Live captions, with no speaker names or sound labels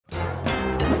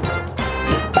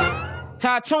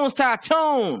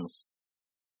Tyquonne.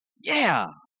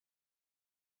 Yeah.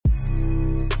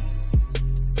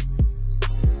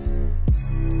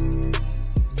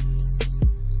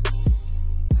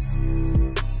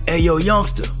 Hey, yo,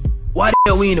 youngster, why the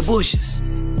hell we in the bushes?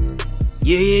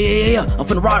 Yeah. I'm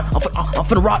finna rob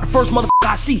the first motherfucker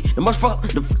I see. The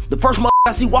first motherfucker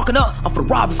I see walking up, I'm finna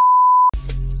rob his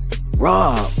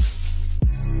Rob.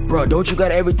 Bruh, don't you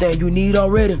got everything you need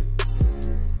already?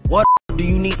 What do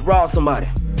you need to rob somebody?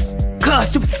 Cuz,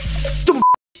 stupid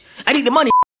I need the money.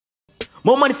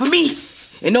 More money for me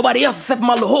and nobody else except for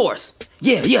my little horse.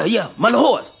 Yeah, my little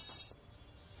horse.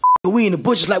 We in the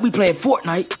bushes like we playing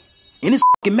Fortnite, and this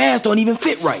fucking mask don't even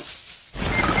fit right.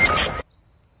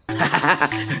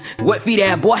 Wet feet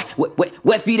ass boy,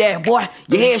 wet feet ass boy.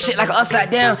 Your head shit like an upside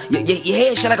down. Your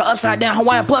head shit like an upside down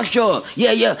Hawaiian push job.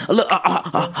 Yeah, a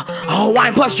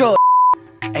Hawaiian push job.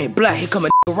 Hey, Black, here come a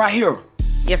right here.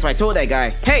 Yes, I told that guy.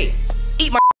 Hey,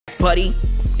 eat my ass, buddy.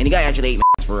 And the guy actually ate my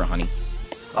ass for real, honey.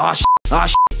 Oh shit.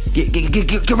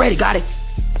 Get ready, got it.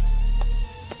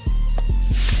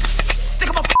 Stick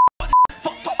him up.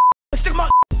 Stick him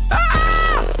up.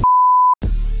 Ah!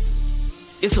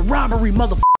 It's a robbery,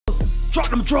 motherfucker. Drop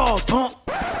them drawers, punk.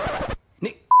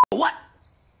 Nick, what?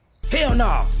 Hell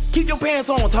no. Keep your pants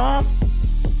on, Tom.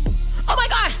 Oh my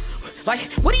God. Like,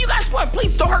 what do you guys want?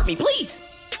 Please don't hurt me, please.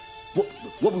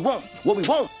 What we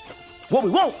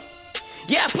want?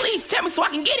 Yeah, please tell me so I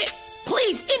can get it.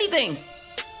 Please, anything.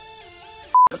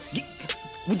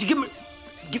 Would you give me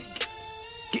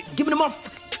the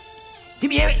motherfucker? Give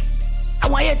me everything. I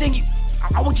want everything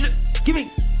I want you to give me.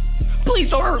 Please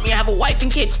don't hurt me. I have a wife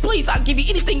and kids. Please, I'll give you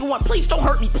anything you want. Please don't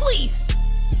hurt me. Please.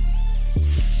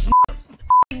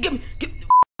 Give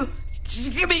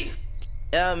me.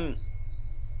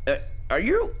 Are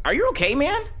you okay,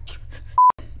 man?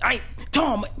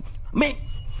 Tom, man.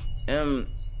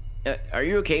 Are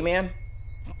you okay, man?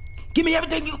 Give me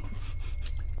everything you.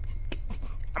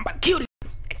 I'm about to kill you.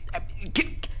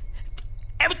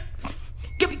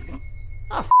 Give me.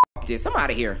 Oh, f this. I'm out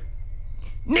of here.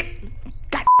 Nick.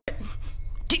 God.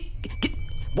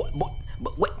 What,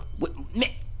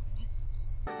 Nick.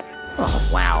 Oh,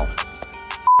 wow.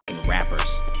 F***ing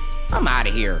rappers. I'm out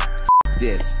of here. F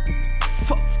this.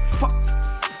 Fuck.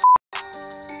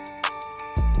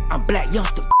 I'm Blac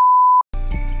Youngsta.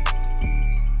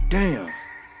 Damn.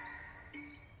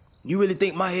 You really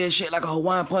think my head shaped like a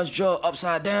Hawaiian punch jug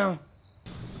upside down?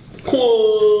 Tyquonne,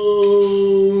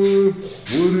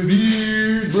 what it is?